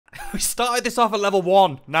We started this off at level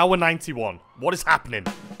 1. Now we're 91. What is happening?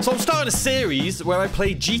 So I'm starting a series where I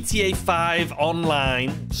play GTA 5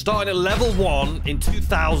 online, starting at level 1 in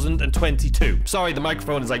 2022. Sorry, the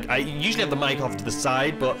microphone is like, I usually have the mic off to the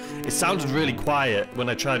side, but it sounded really quiet when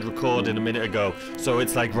I tried recording a minute ago. So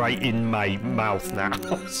it's like right in my mouth now.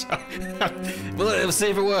 So, well, let's see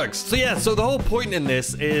if it works. So yeah, so the whole point in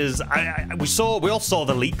this is we all saw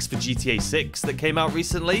the leaks for GTA 6 that came out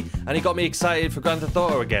recently, and it got me excited for Grand Theft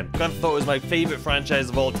Auto again. Grand Theft Auto is my favorite franchise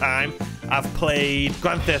of all time. I've played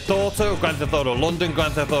Grand Theft Auto, Grand Theft Auto London,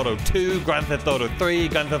 Grand Theft Auto 2, Grand Theft Auto 3,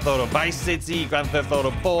 Grand Theft Auto Vice City, Grand Theft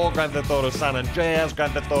Auto 4, Grand Theft Auto San Andreas,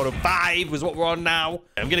 Grand Theft Auto 5 is what we're on now.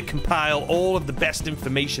 I'm going to compile all of the best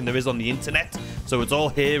information there is on the internet, so it's all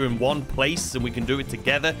here in one place and we can do it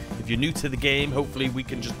together. If you're new to the game, hopefully we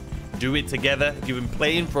can just do it together. If you've been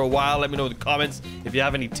playing for a while, let me know in the comments if you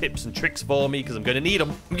have any tips and tricks for me, because I'm going to need them.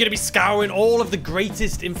 I'm going to be scouring all of the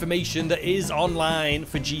greatest information that is online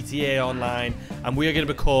for GTA Online, and we are going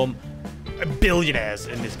to become billionaires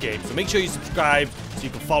in this game. So make sure you subscribe so you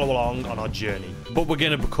can follow along on our journey. But we're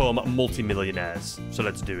going to become multi-millionaires, so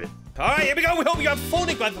let's do it. All right, here we go. We hope you have fun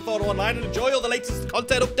in Grand Theft Auto Online and enjoy all the latest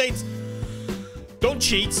content updates. Don't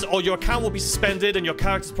cheat, or your account will be suspended and your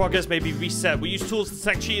character's progress may be reset. We use tools to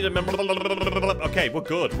detect cheat and okay, we're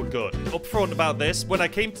good, we're good. Upfront about this, when I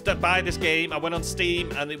came to buy this game, I went on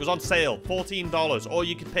Steam and it was on sale, $14. Or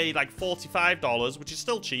you could pay like $45, which is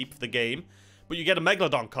still cheap for the game, but you get a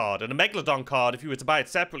Megalodon card. And a Megalodon card, if you were to buy it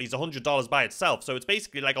separately, is $100 by itself. So it's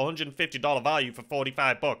basically like a $150 value for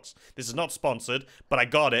 45 bucks. This is not sponsored, but I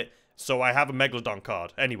got it, so I have a Megalodon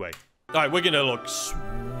card. Anyway. All right, we're gonna look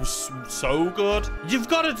so good. You've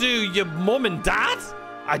got to do your mum and dad?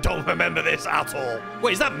 I don't remember this at all.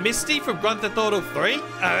 Wait, is that Misty from Grand Theft Auto 3?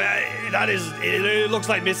 It looks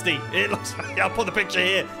like Misty. It looks like, I'll put the picture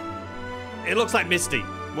here. It looks like Misty.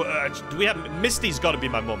 Do we have, Misty's got to be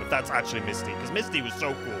my mum if that's actually Misty, because Misty was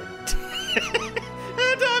so cool.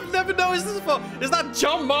 I've never noticed this before. Is that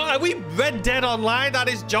John Marston? Are we Red Dead Online? That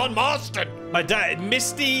is John Marston. My dad,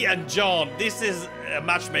 Misty and John. This is a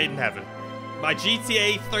match made in heaven. My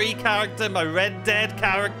GTA 3 character, my Red Dead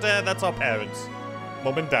character. That's our parents.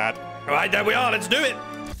 Mum and dad. All right, there we are. Let's do it.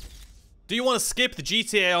 Do you want to skip the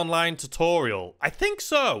GTA Online tutorial? I think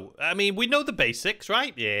so. I mean, we know the basics,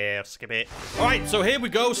 right? Yeah, skip it. All right, so here we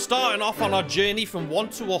go. Starting off on our journey from 1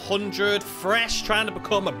 to 100. Fresh, trying to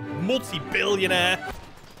become a multi-billionaire.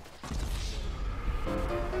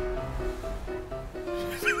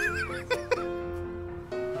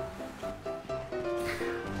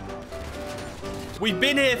 We've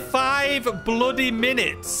been here 5 bloody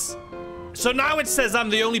minutes. So now it says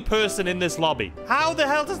I'm the only person in this lobby. How the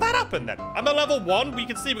hell does that happen then? I'm at level 1. We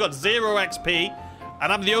can see we've got 0 XP.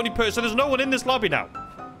 And I'm the only person. There's no one in this lobby now.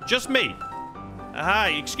 Just me. Hi,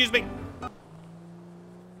 excuse me.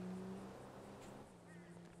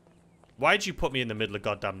 Why'd you put me in the middle of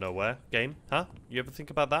goddamn nowhere, game? Huh? You ever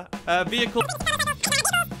think about that? Vehicle...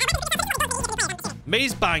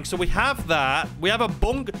 Maze Bank, so we have that. We have a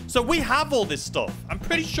bunk. So we have all this stuff. I'm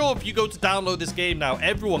pretty sure if you go to download this game now,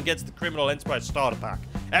 everyone gets the Criminal Enterprise Starter Pack.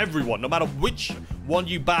 Everyone. No matter which one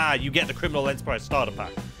you buy, you get the Criminal Enterprise Starter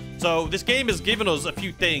Pack. So this game has given us a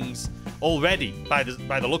few things already by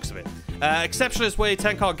the looks of it. Exceptionalist Way,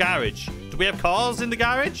 10-car garage. Do we have cars in the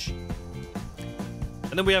garage?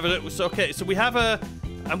 And then we have a... So, okay, so we have a...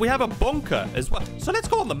 And we have a bunker as well. So let's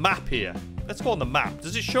go on the map here. Let's go on the map.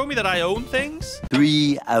 Does it show me that I own things?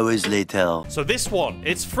 3 hours later. So this one,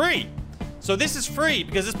 it's free. So this is free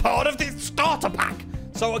because it's part of the starter pack.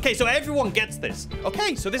 So, okay, so everyone gets this.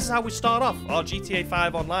 Okay, so this is how we start off our GTA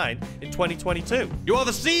 5 Online in 2022. You are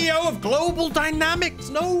the CEO of Global Dynamics.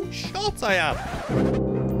 No shot I am.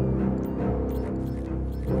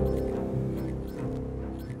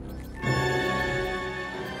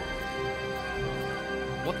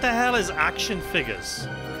 What the hell is action figures?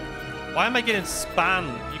 Why am I getting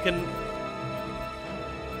spam? You can...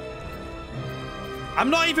 I'm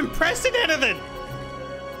not even pressing anything!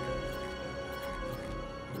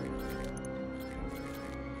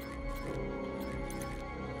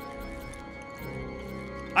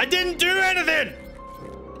 I didn't do anything!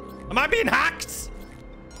 Am I being hacked?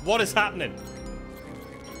 What is happening?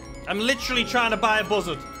 I'm literally trying to buy a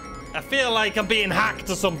buzzard. I feel like I'm being hacked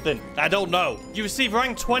or something. I don't know. You receive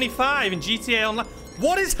rank 25 in GTA Online.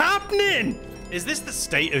 What is happening? Is this the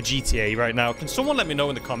state of GTA right now? Can someone let me know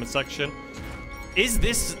in the comment section? Is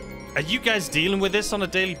this... Are you guys dealing with this on a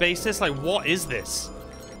daily basis? Like, what is this?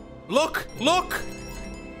 Look! Look!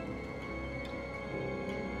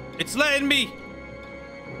 It's letting me...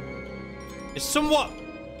 It's somewhat...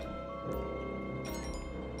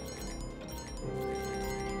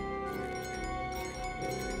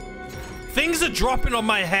 Things are dropping on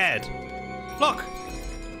my head. Look.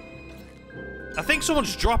 I think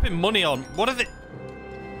someone's dropping money on... What are they...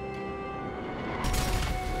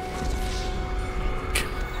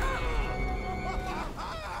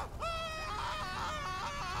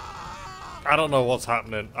 I don't know what's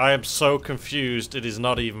happening. I am so confused, it is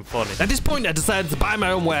not even funny. At this point, I decided to buy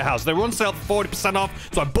my own warehouse. They were on sale for 40%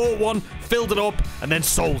 off, so I bought one, filled it up, and then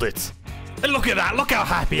sold it. And look at that, look how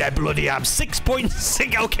happy I bloody am.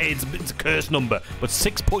 6.6, okay, it's a cursed number, but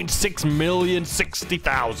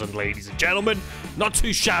 6.6,060,000, ladies and gentlemen. Not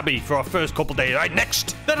too shabby for our first couple days. Right,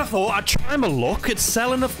 next. Then I thought I'd try my luck at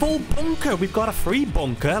selling a full bunker. We've got a free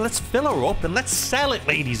bunker. Let's fill her up and let's sell it,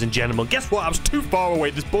 ladies and gentlemen. Guess what? I was too far away.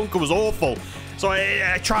 This bunker was awful. So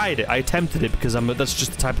I tried it. I attempted it because that's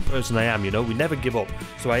just the type of person I am, you know? We never give up.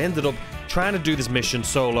 So I ended up trying to do this mission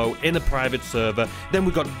solo in a private server. Then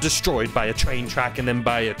we got destroyed by a train track and then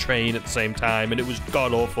by a train at the same time, and it was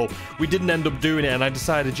god-awful. We didn't end up doing it, and I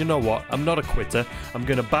decided, you know what? I'm not a quitter. I'm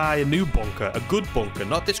going to buy a new bunker, a good bunker,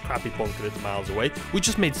 not this crappy bunker that's miles away. We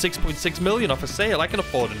just made 6.6 million off a sale. I can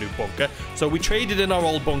afford a new bunker. So we traded in our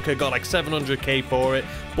old bunker, got like 700k for it,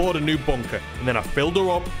 bought a new bunker, and then I filled her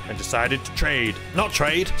up and decided to trade. Not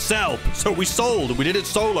trade, sell. So we sold, and we did it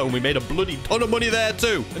solo, and we made a bloody ton of money there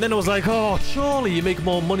too. And then I was like, oh, surely you make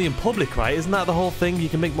more money in public, right? Isn't that the whole thing? You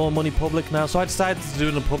can make more money public now. So I decided to do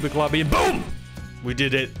it in a public lobby, and boom! We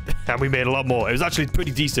did it, and we made a lot more. It was actually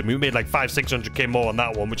pretty decent. We made like 500-600k more on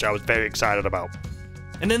that one, which I was very excited about.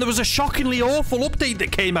 And then there was a shockingly awful update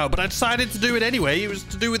that came out, but I decided to do it anyway. It was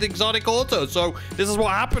to do with Exotic Auto, so this is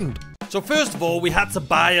what happened. So first of all, we had to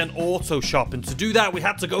buy an auto shop, and to do that, we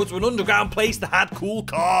had to go to an underground place that had cool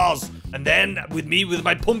cars. And then, with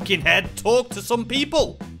my pumpkin head, talk to some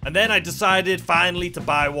people. And then I decided, finally, to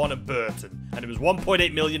buy one at Burton. And it was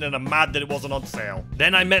 1.8 million, and I'm mad that it wasn't on sale.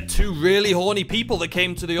 Then I met two really horny people that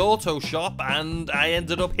came to the auto shop, and I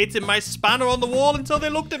ended up hitting my spanner on the wall until they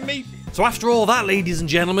looked at me. So after all that, ladies and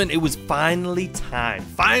gentlemen, it was finally time.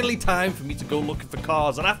 Finally time for me to go looking for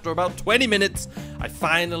cars. And after about 20 minutes, I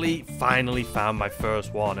finally found my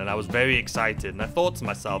first one. And I was very excited. And I thought to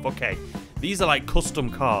myself, okay, these are like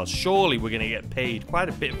custom cars. Surely we're going to get paid quite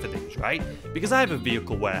a bit for these, right? Because I have a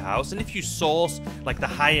vehicle warehouse. And if you source like the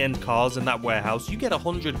high-end cars in that warehouse, you get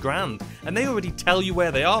 100 grand. And they already tell you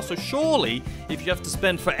where they are. So surely, if you have to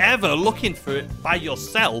spend forever looking for it by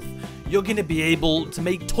yourself, you're going to be able to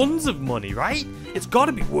make tons of money, right? It's got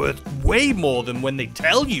to be worth way more than when they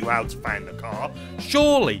tell you how to find the car,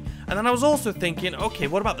 surely. And then I was also thinking, okay,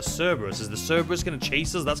 what about the Cerberus? Is the Cerberus going to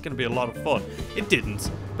chase us? That's going to be a lot of fun. It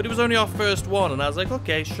didn't, but it was only our first one, and I was like,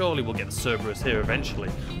 okay, surely we'll get the Cerberus here eventually.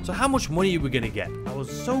 So how much money are we going to get? I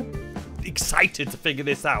was so excited to figure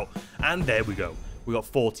this out, and there we go. We got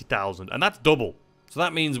 40,000, and that's double. So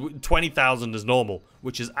that means 20,000 is normal,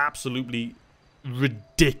 which is absolutely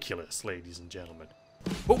ridiculous, ladies and gentlemen.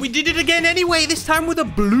 But we did it again anyway, this time with a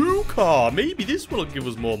blue car. Maybe this will give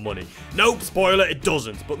us more money. Nope, spoiler, it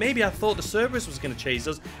doesn't. But maybe I thought the Cerberus was going to chase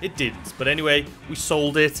us. It didn't. But anyway, we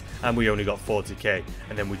sold it, and we only got 40k.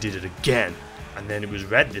 And then we did it again. And then it was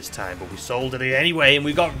red this time, but we sold it anyway, and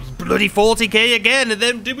we got bloody 40k again. And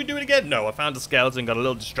then, did we do it again? No, I found a skeleton, got a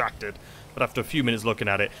little distracted. But after a few minutes looking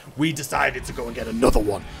at it, we decided to go and get another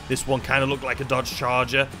one. This one kind of looked like a Dodge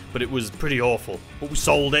Charger, but it was pretty awful. But we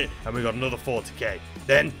sold it, and we got another 40k.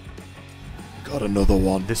 Then, we got another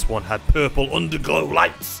one. This one had purple underglow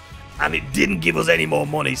lights, and it didn't give us any more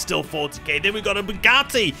money, still 40k. Then we got a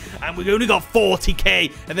Bugatti, and we only got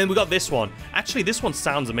 40k. And then we got this one. Actually, this one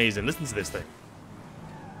sounds amazing. Listen to this thing.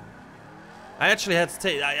 I actually had to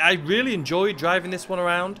take... I really enjoyed driving this one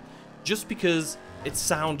around, just because it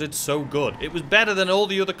sounded so good. It was better than all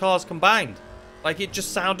the other cars combined. Like, it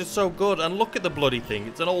just sounded so good. And look at the bloody thing.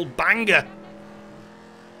 It's an old banger.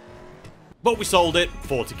 But we sold it,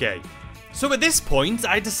 40k. So at this point,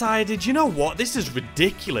 I decided, you know what? This is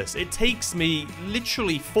ridiculous. It takes me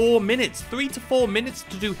literally 4 minutes, 3 to 4 minutes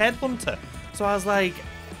to do Headhunter. So I was like,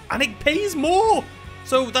 and it pays more.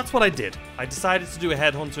 So that's what I did. I decided to do a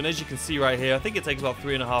Headhunter, and as you can see right here, I think it takes about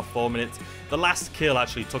 3.5, 4 minutes. The last kill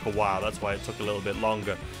actually took a while. That's why it took a little bit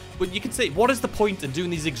longer. But you can say, what is the point in doing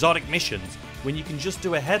these exotic missions when you can just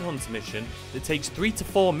do a Headhunt mission that takes 3 to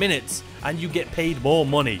 4 minutes and you get paid more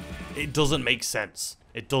money? It doesn't make sense.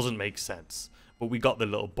 It doesn't make sense. But we got the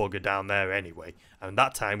little bugger down there anyway. And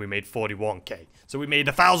that time we made 41k. So we made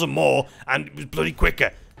 1,000 more, and it was bloody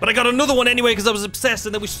quicker. But I got another one anyway because I was obsessed,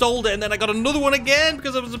 and then we sold it, and then I got another one again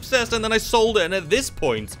because I was obsessed, and then I sold it. And at this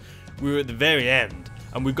point, we were at the very end,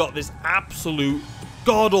 and we got this absolute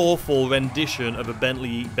god-awful rendition of a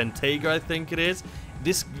Bentley Bentayga, I think it is.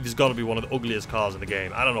 This has got to be one of the ugliest cars in the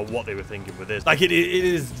game. I don't know what they were thinking with this. Like, it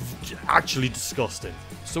is actually disgusting.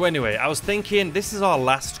 So anyway, I was thinking, this is our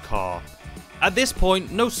last car. At this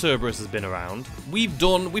point, no Cerberus has been around. We've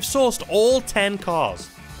sourced all 10 cars.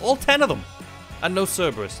 All 10 of them. And no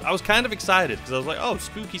Cerberus. I was kind of excited because I was like, oh,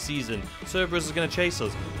 spooky season. Cerberus is going to chase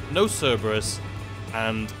us. No Cerberus.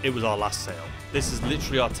 And it was our last sale. This is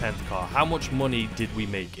literally our 10th car. How much money did we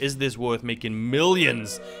make? Is this worth making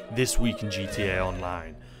millions this week in GTA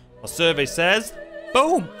Online? Our survey says,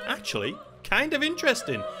 boom, actually, kind of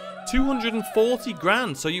interesting. 240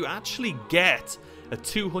 grand. So you actually get a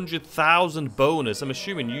 200,000 bonus. I'm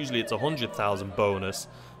assuming usually it's a 100,000 bonus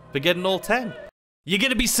for getting all 10. You're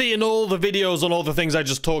going to be seeing all the videos on all the things I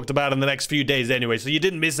just talked about in the next few days anyway, so you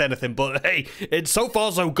didn't miss anything. But hey, it's so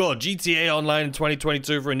far so good. GTA Online in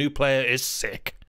 2022 for a new player is sick.